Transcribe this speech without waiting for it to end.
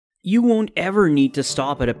You won't ever need to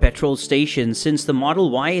stop at a petrol station since the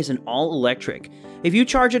Model Y is an all-electric. If you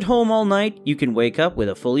charge at home all night, you can wake up with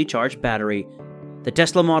a fully charged battery. The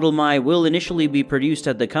Tesla Model Y will initially be produced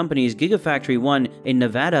at the company's Gigafactory 1 in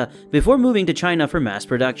Nevada before moving to China for mass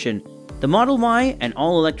production. The Model Y, an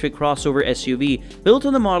all-electric crossover SUV built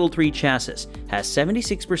on the Model 3 chassis, has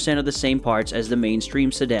 76% of the same parts as the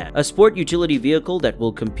mainstream sedan. A sport utility vehicle that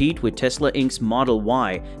will compete with Tesla Inc.'s Model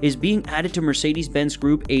Y is being added to Mercedes-Benz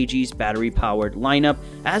Group AG's battery-powered lineup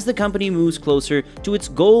as the company moves closer to its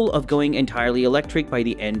goal of going entirely electric by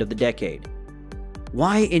the end of the decade.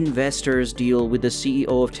 Why investors deal with the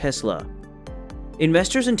CEO of Tesla?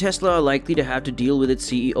 Investors in Tesla are likely to have to deal with its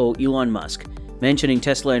CEO Elon Musk, mentioning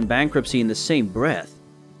Tesla in bankruptcy in the same breath.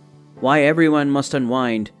 Why everyone must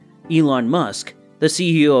unwind. Elon Musk, the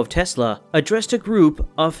CEO of Tesla, addressed a group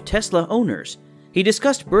of Tesla owners. He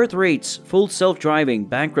discussed birth rates, full self-driving,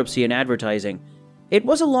 bankruptcy, and advertising. It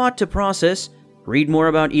was a lot to process. Read more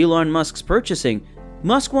about Elon Musk's purchasing.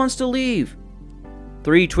 Musk wants to leave.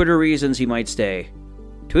 3 Twitter reasons he might stay.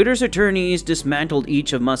 Twitter's attorneys dismantled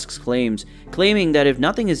each of Musk's claims, claiming that if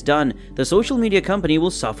nothing is done, the social media company will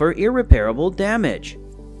suffer irreparable damage.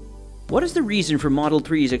 What is the reason for Model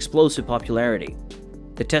 3's explosive popularity?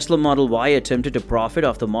 The Tesla Model Y attempted to profit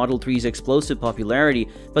off the Model 3's explosive popularity,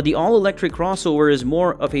 but the all-electric crossover is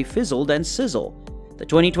more of a fizzle than sizzle. The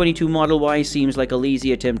 2022 Model Y seems like a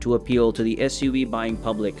lazy attempt to appeal to the SUV-buying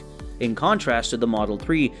public, in contrast to the Model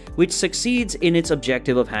 3, which succeeds in its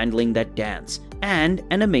objective of handling that dance and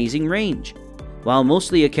an amazing range. While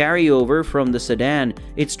mostly a carryover from the sedan,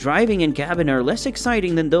 its driving and cabin are less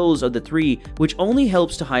exciting than those of the 3, which only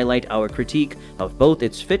helps to highlight our critique of both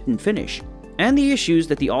its fit and finish, and the issues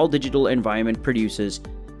that the all-digital environment produces,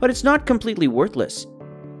 but it's not completely worthless.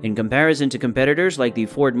 In comparison to competitors like the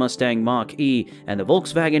Ford Mustang Mach-E and the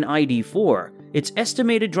Volkswagen ID.4, its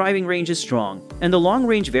estimated driving range is strong, and the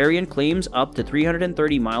long-range variant claims up to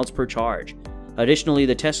 330 miles per charge. Additionally,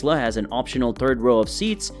 the Tesla has an optional third row of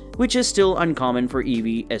seats, which is still uncommon for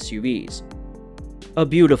EV SUVs. A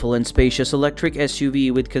beautiful and spacious electric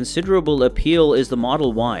SUV with considerable appeal is the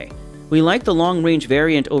Model Y. We like the long-range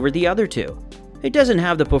variant over the other two. It doesn't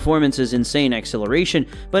have the performance's insane acceleration,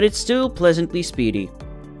 but it's still pleasantly speedy.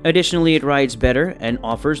 Additionally, it rides better and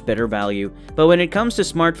offers better value, but when it comes to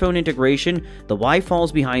smartphone integration, the Y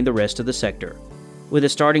falls behind the rest of the sector. With a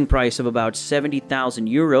starting price of about 70,000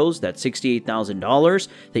 euros, that's $68,000,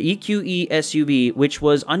 the EQE SUV, which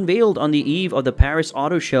was unveiled on the eve of the Paris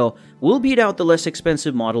Auto Show, will beat out the less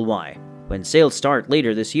expensive Model Y, when sales start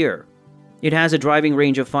later this year. It has a driving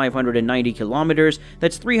range of 590 kilometers,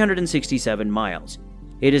 that's 367 miles.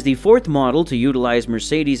 It is the 4th model to utilize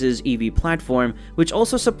Mercedes' EV platform, which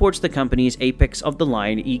also supports the company's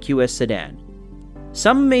apex-of-the-line EQS sedan.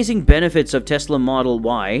 Some amazing benefits of Tesla Model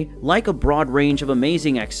Y, like a broad range of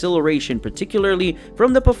amazing acceleration, particularly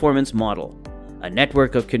from the performance model, a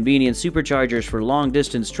network of convenient superchargers for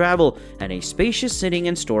long-distance travel, and a spacious sitting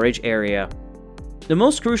and storage area. The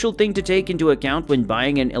most crucial thing to take into account when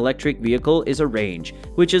buying an electric vehicle is a range,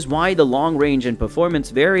 which is why the long-range and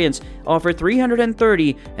performance variants offer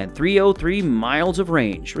 330 and 303 miles of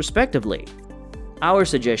range, respectively. Our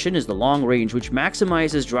suggestion is the long range, which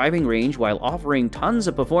maximizes driving range while offering tons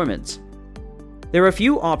of performance. There are a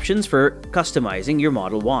few options for customizing your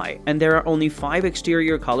Model Y, and there are only 5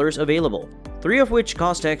 exterior colors available, 3 of which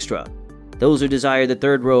cost extra. Those who desire the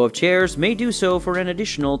third row of chairs may do so for an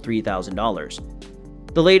additional $3,000.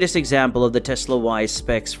 The latest example of the Tesla Y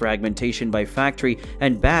specs fragmentation by factory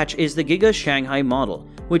and batch is the Giga Shanghai model,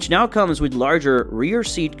 which now comes with larger rear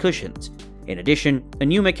seat cushions. In addition, a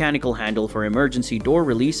new mechanical handle for emergency door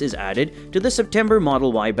release is added to the September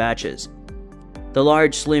Model Y batches. The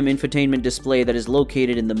large, slim infotainment display that is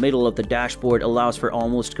located in the middle of the dashboard allows for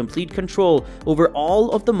almost complete control over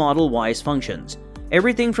all of the Model Y's functions.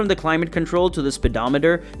 Everything from the climate control to the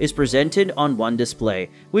speedometer is presented on one display,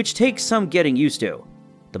 which takes some getting used to.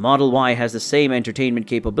 The Model Y has the same entertainment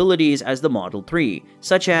capabilities as the Model 3,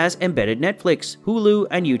 such as embedded Netflix, Hulu,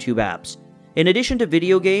 and YouTube apps, in addition to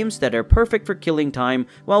video games that are perfect for killing time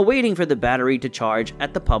while waiting for the battery to charge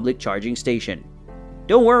at the public charging station.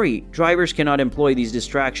 Don't worry, drivers cannot employ these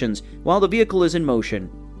distractions while the vehicle is in motion.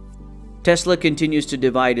 Tesla continues to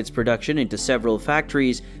divide its production into several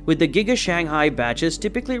factories, with the Giga Shanghai batches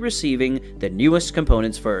typically receiving the newest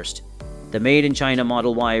components first. The made-in-China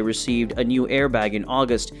Model Y received a new airbag in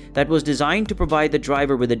August that was designed to provide the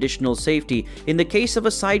driver with additional safety in the case of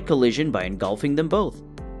a side collision by engulfing them both.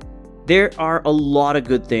 There are a lot of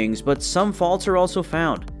good things, but some faults are also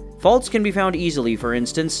found. Faults can be found easily. For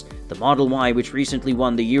instance, the Model Y, which recently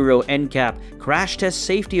won the Euro NCAP Crash Test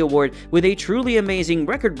Safety Award with a truly amazing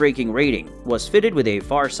record-breaking rating, was fitted with a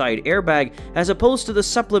far side airbag as opposed to the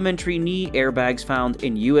supplementary knee airbags found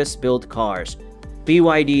in US-built cars.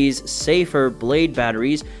 BYD's safer Blade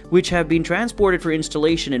batteries, which have been transported for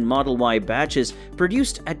installation in Model Y batches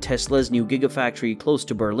produced at Tesla's new Gigafactory close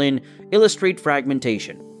to Berlin, illustrate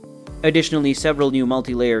fragmentation. Additionally, several new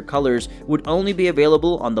multi-layer colors would only be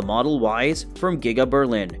available on the Model Ys from Giga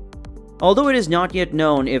Berlin. Although it is not yet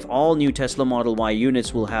known if all new Tesla Model Y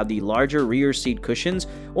units will have the larger rear seat cushions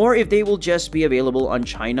or if they will just be available on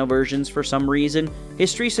China versions for some reason,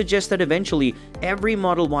 history suggests that eventually every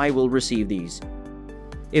Model Y will receive these.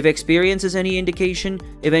 If experience is any indication,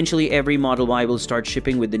 eventually every Model Y will start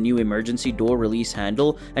shipping with the new emergency door release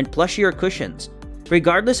handle and plushier cushions.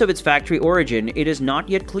 Regardless of its factory origin, it is not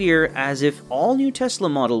yet clear as if all new Tesla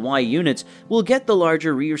Model Y units will get the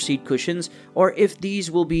larger rear seat cushions or if these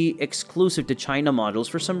will be exclusive to China models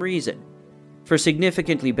for some reason. For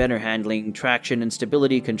significantly better handling, traction, and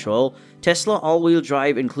stability control, Tesla all-wheel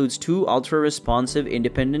drive includes two ultra-responsive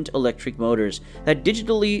independent electric motors that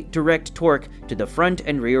digitally direct torque to the front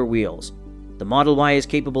and rear wheels. The Model Y is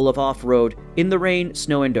capable of off-road, in the rain,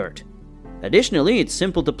 snow, and dirt. Additionally, it's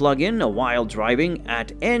simple to plug in while driving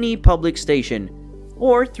at any public station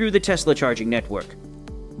or through the Tesla charging network.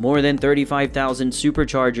 More than 35,000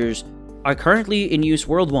 superchargers are currently in use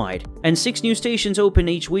worldwide, and 6 new stations open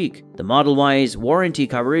each week. The Model Y's warranty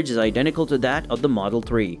coverage is identical to that of the Model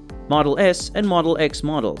 3, Model S, and Model X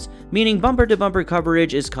models, meaning bumper-to-bumper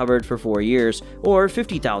coverage is covered for 4 years or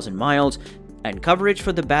 50,000 miles, and coverage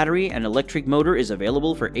for the battery and electric motor is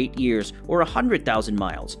available for 8 years or 100,000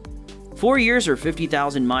 miles. 4 years or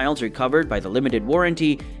 50,000 miles are covered by the limited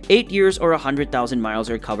warranty, 8 years or 100,000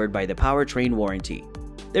 miles are covered by the powertrain warranty.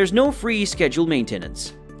 There's no free scheduled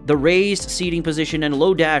maintenance. The raised seating position and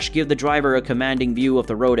low dash give the driver a commanding view of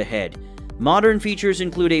the road ahead. Modern features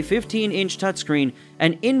include a 15-inch touchscreen,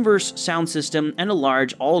 an inverse sound system, and a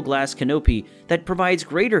large all-glass canopy that provides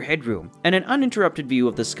greater headroom and an uninterrupted view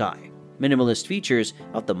of the sky. Minimalist features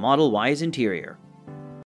of the Model Y's interior.